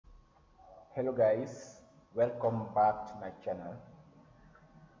Hello guys, welcome back to my channel.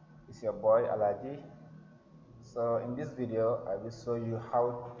 It's your boy Alaji. So in this video I will show you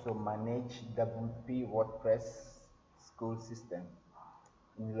how to manage WP WordPress school system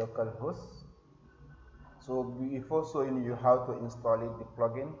in localhost. So before showing you how to install it, the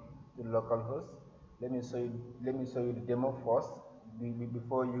plugin to localhost, let me show you the demo first.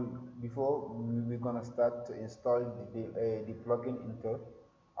 Before we're gonna start to install the plugin into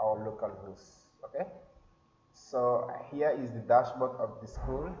our localhost. Okay. So here is the dashboard of the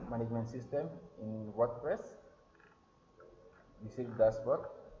school management system in WordPress. You see the dashboard.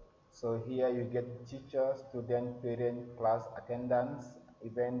 So here you get teacher, student, parent, class attendance,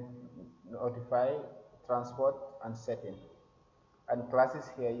 event, notify, transport, and setting. And classes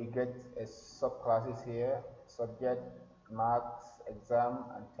here you get a subclasses here: subject, marks, exam,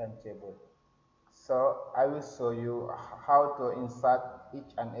 and timetable. So I will show you how to insert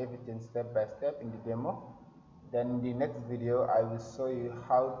each and everything step by step in the demo. Then in the next video I will show you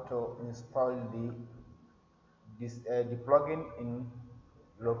how to install the plugin in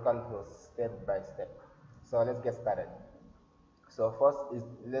localhost step by step. So let's get started. So first is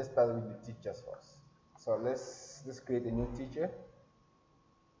let's start with the teachers first. So let's create a new teacher.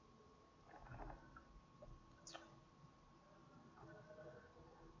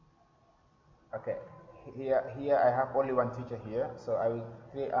 Okay, here I have only one teacher here, so I'll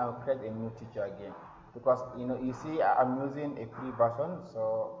create a new teacher again, because you see I'm using a free version,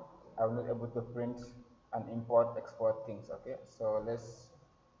 so I'm not able to print and import export things. Okay, so let's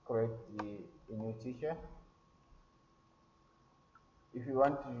create a new teacher. If you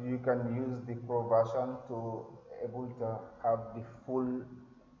want, you can use the pro version to able to have the full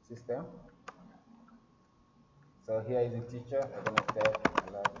system. So here is the teacher. I'm gonna type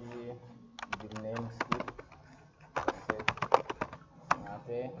the name skip.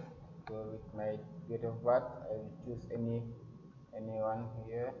 Okay, go with my date of birth. I will choose anyone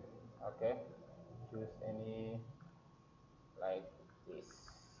here. Okay, choose any like this.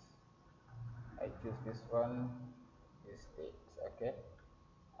 I choose this one, this date. Okay,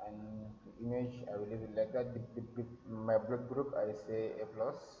 and the image I will leave it like that. My blood group I say A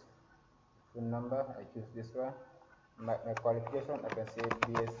plus. Phone number I choose this one. My qualification I can say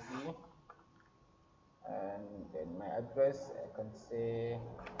BSc, and then my address I can say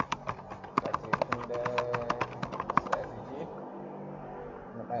strategy.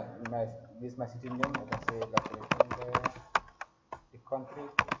 This my city name I can say the country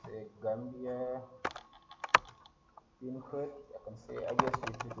say Gambia, pin code I can say I guess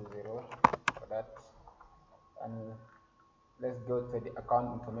 220 for that. And let's go to the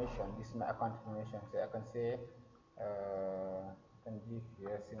account information. This is my account information, so I can say I can give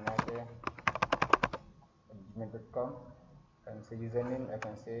here signature at gmail.com. I can say username, I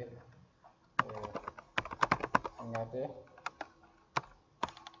can say signature,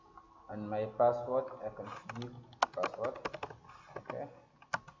 and my password I can give password. Okay,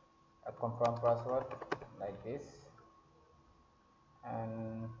 a confirm password like this,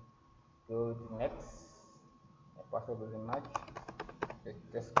 and go to next. My password doesn't match.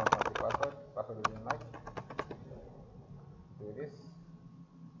 Just confirm the password doesn't match. Do this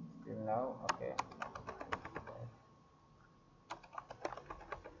till now. Okay,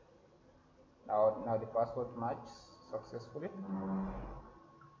 now the password matches successfully.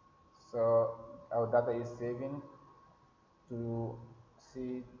 So our data is saving. To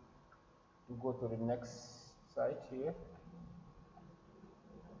see, to go to the next site here.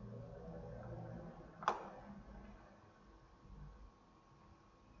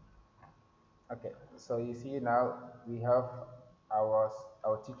 Okay, so you see now we have our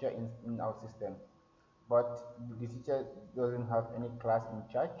teacher in our system, but the teacher doesn't have any class in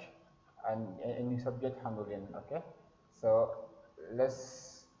charge and any subject handling. Okay, so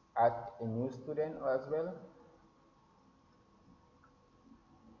let's add a new student as well.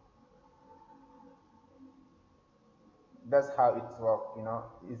 That's how it works.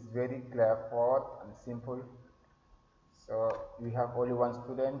 It's very clear, forward, and simple. So we have only one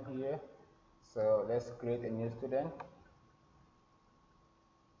student here, so let's create a new student.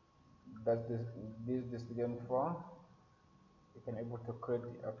 That's this the student form. You can able to create.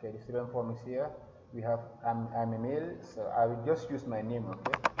 Okay, the student form is here. We have I'm a male, so I will just use my name.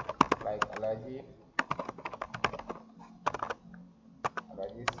 Okay, like Alaji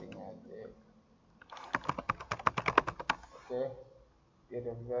Singh. Okay, date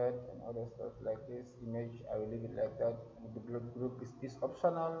of birth and other stuff like this. Image I will leave it like that. The blood group is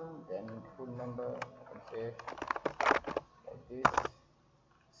optional. Then phone number I can say like this.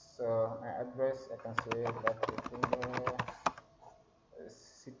 So my address I can say that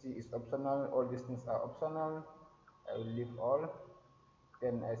city is optional. All these things are optional. I will leave all.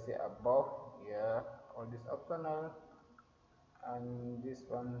 Then I say above, yeah, all this optional, and these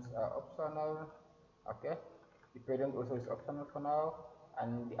ones are optional. Okay, the parent also is optional for now,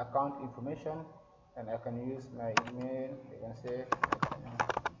 and the account information, and I can use my email. I can say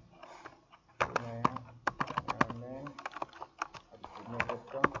email at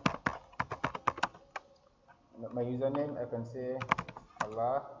gmail.com. My username I can say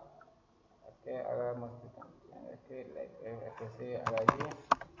Allah. Okay, Allah must be okay, like I can say Alaji.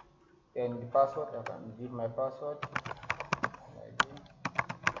 Then the password I can give my password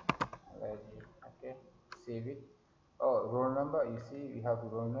Alaji. Okay, save it. Oh, roll number, you see we have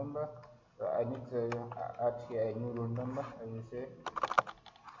roll number, so I need to add here a new roll number. I will say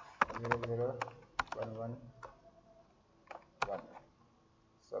 00111.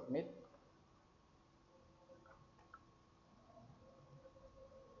 Submit.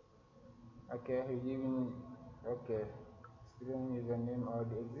 Okay, giving, okay, student username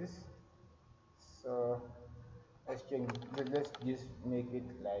already exists, so let's change, let's just make it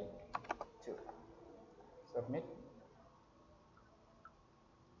like 2. Submit.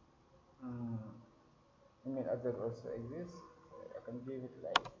 Email address also exists, so I can give it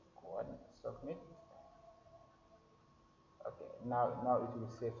like 1. Submit. Okay, now it will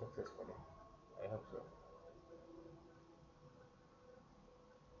save successfully. I hope so.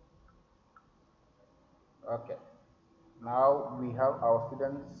 Okay, now we have our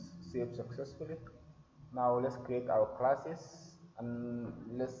students saved successfully. Now let's create our classes, and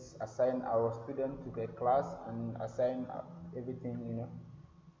let's assign our student to a class and assign everything,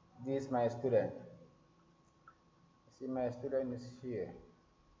 This is my student. See, my student is here.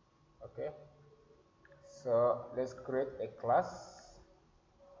 Okay, so let's create a class.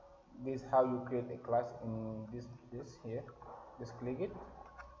 This is how you create a class in this here. Just click it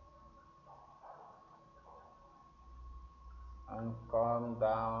and come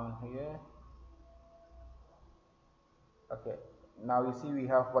down here. Okay, now you see we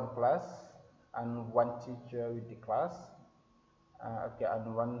have one class and one teacher with the class. Okay,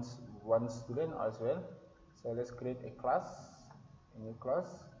 and one student as well. So let's create a class, a new class.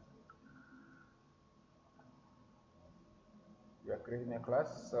 We are creating a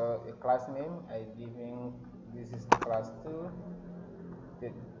class. So a class name I giving, this is class 2.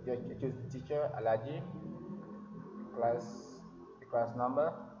 Choose teacher Alaji. Class, the class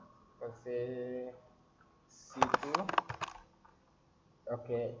number, let's say C2.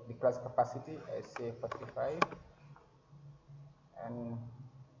 Okay, the class capacity I say 45, and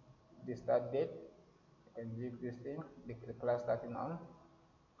the start date I can give this thing, the class starting on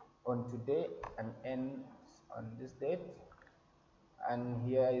today and ends on this date. And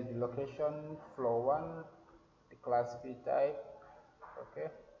here is the location, floor 1, the class fee type. Okay,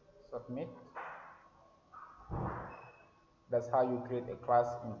 submit. That's how you create a class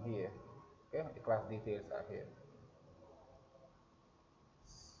in here. Okay, the class details are here.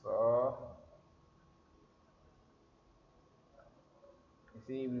 So you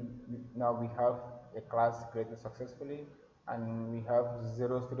see, now we have a class created successfully, and we have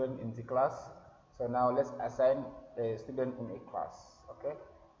 0 students in the class. So now let's assign a student in a class. Okay,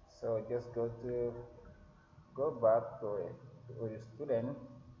 so just go back to a student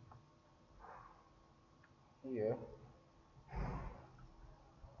here,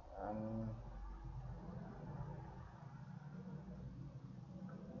 and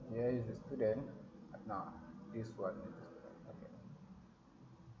here is the student. Now this one is the student. Okay,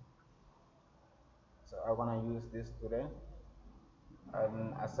 so I want to use this student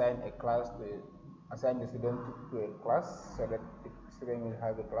and assign the student to a class, so that the student will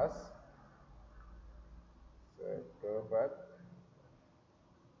have a class. So go back.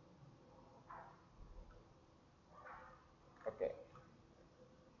 Okay,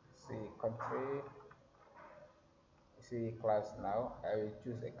 see country, see class. Now I will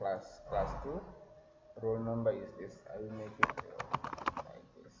choose a class 2. Roll number is this. I will make it like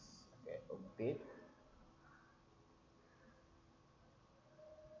this. Okay, update.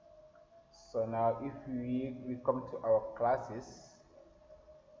 So now if we come to our classes,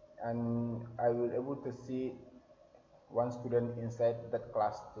 and I will able to see one student inside that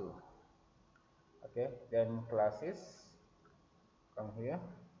class 2. Okay, then classes, come here.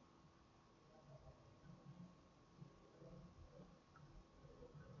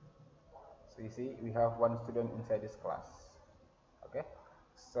 So you see we have one student inside this class. Okay,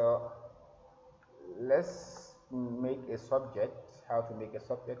 so let's make a subject. How to make a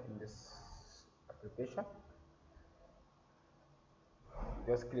subject in this application?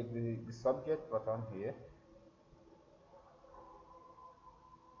 Just click the subject button here.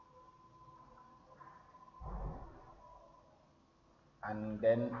 and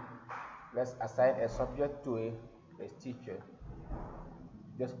then let's assign a subject to a teacher.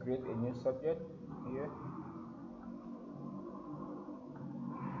 Just create a new subject here.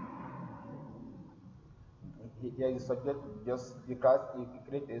 Here is subject. Just the class, you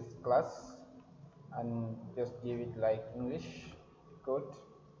create a class and just give it like English code.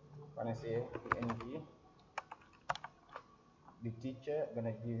 Gonna say eng. The teacher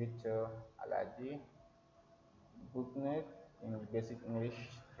gonna give it to Alaji. Booknet in basic English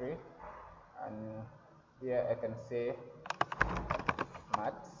 3, and here I can say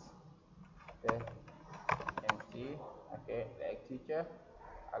maths. Okay, mt. Okay, like teacher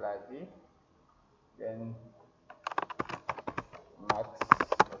Alaji. Then maths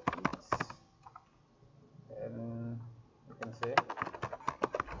for kids. Then you can say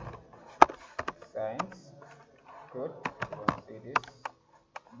science code. You can say this.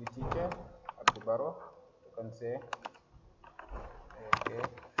 The teacher at the borough. You can say okay.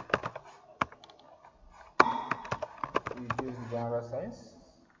 We choose general science.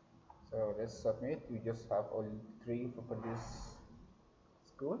 So let's submit. We just have only 3 for this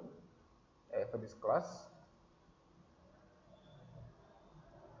school, for this class.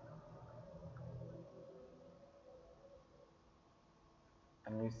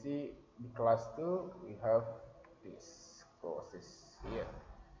 And we see the class 2, we have these courses here.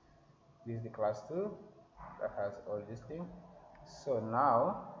 This is the class 2 that has all these things. So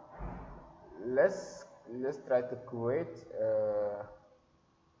now let's try to create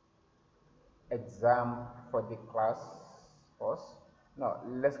exam for the class first. No,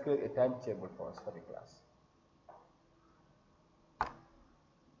 let's create a timetable first for the class.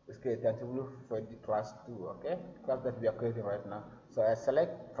 Let's create a timetable for the class 2, okay? Class that we are creating right now. So I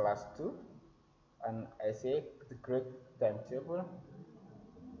select class 2 and I say to create timetable.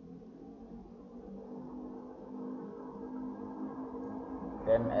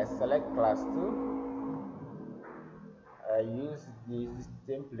 Then I select class 2. I use this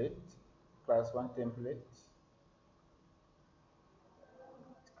template, class 1 template,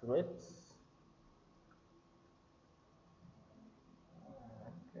 create.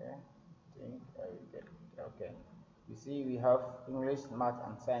 Okay, I think I will get it. Okay. You see, we have English, Math,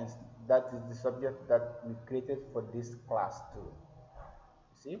 and Science. That is the subject that we created for this class too.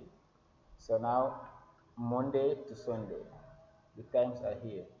 You see? So now, Monday to Sunday, the times are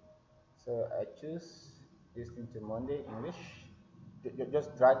here. So I choose this into Monday, English.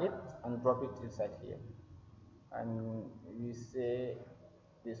 Just drag it and drop it inside here. And we say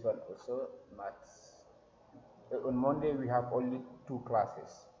this one also, Maths. On Monday, we have only 2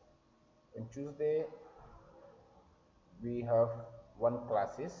 classes. On Tuesday, we have 1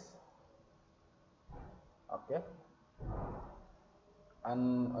 classes, okay,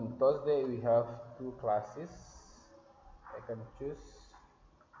 and on Thursday we have 2 classes. I can choose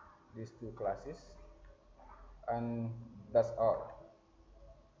these 2 classes, and that's all.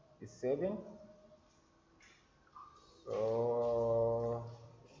 It's saving. So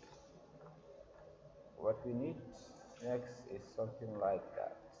what we need next is something like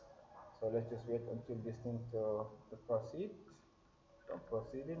that. So let's just wait until this thing to proceed. From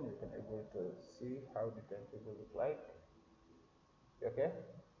proceeding, you can able to see how the timetable look like. Okay?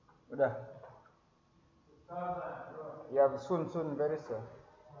 Udah. Yeah, soon, very soon.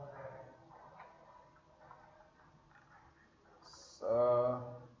 So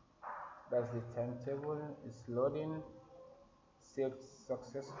that's the timetable. It's loading. Saved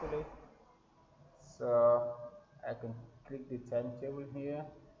successfully. So I can click the timetable here,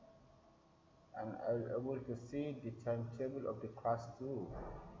 and I'll be able to see the timetable of the class 2.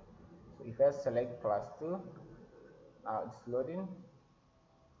 So if I select class 2, now it's loading.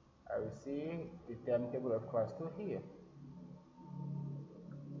 I will see the timetable of class 2 here.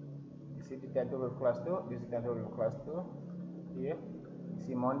 You see the timetable of class 2. This is the timetable of class 2 here. You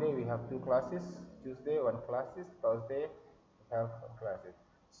see Monday we have 2 classes, Tuesday 1 classes, Thursday we have 1 classes.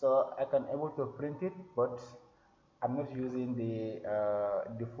 So I can able to print it, but I'm not using the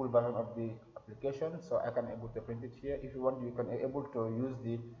full version of the application, so I can able to print it here. If you want, you can able to use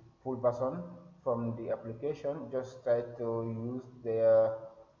the full version from the application. Just try to use the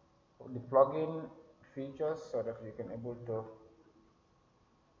plugin features so that you can able to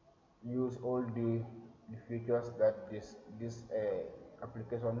use all the features that this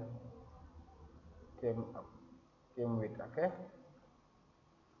application came with. Okay,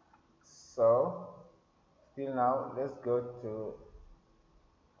 so still now let's go to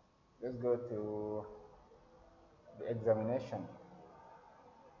the examination.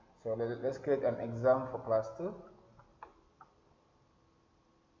 So let's create an exam for class 2.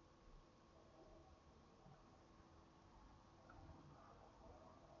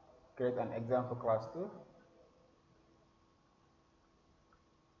 create an exam for class 2.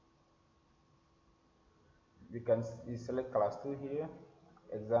 You select class 2 here,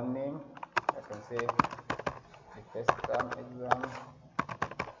 exam name, I can say the first term exam,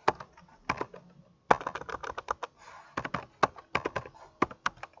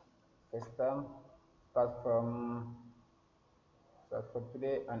 first term, starts from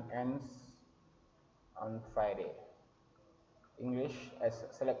today and ends on Friday. English, I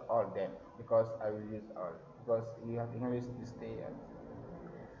select all them because I will use all, because we have English this day.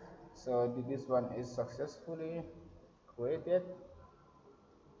 So this one is successfully created,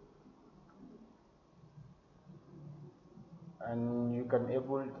 and you can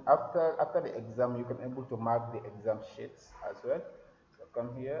able after the exam you can able to mark the exam sheets as well. So come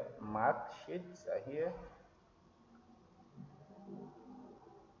here, mark sheets are here.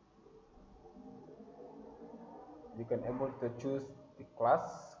 You can able to choose the class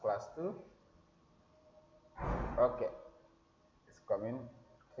 2. Okay, it's coming,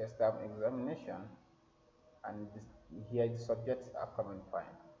 first term examination, and here the subjects are coming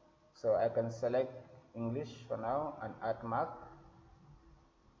fine. So I can select English for now and add mark.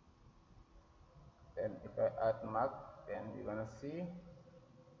 Then if I add mark, then you're gonna see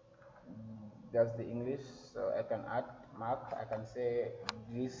that's the English. So I can add mark. I can say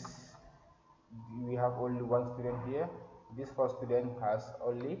this, we have only one student here. This first student has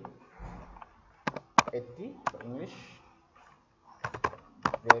only 80 for English.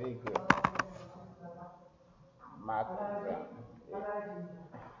 Very good. Mark exam.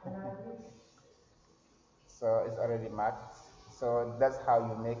 So it's already marked. So that's how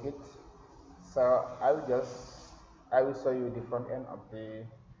you make it. So I will show you the front end of the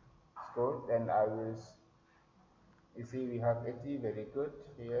school. Then you see we have 80, very good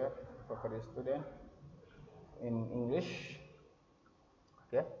here for the student in English.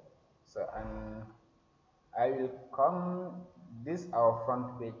 Okay, so and I will come, this our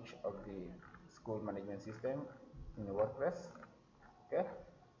front page of the school management system in WordPress. Okay,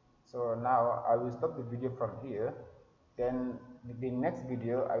 so now I will stop the video from here. Then the next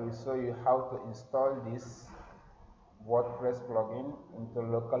video I will show you how to install this WordPress plugin into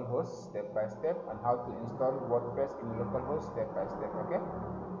localhost step by step, and how to install WordPress in localhost step by step. Okay,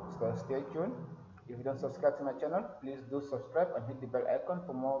 so stay tuned. If you don't subscribe to my channel, please do subscribe and hit the bell icon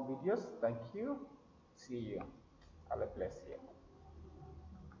for more videos. Thank you. See you. Allah bless you.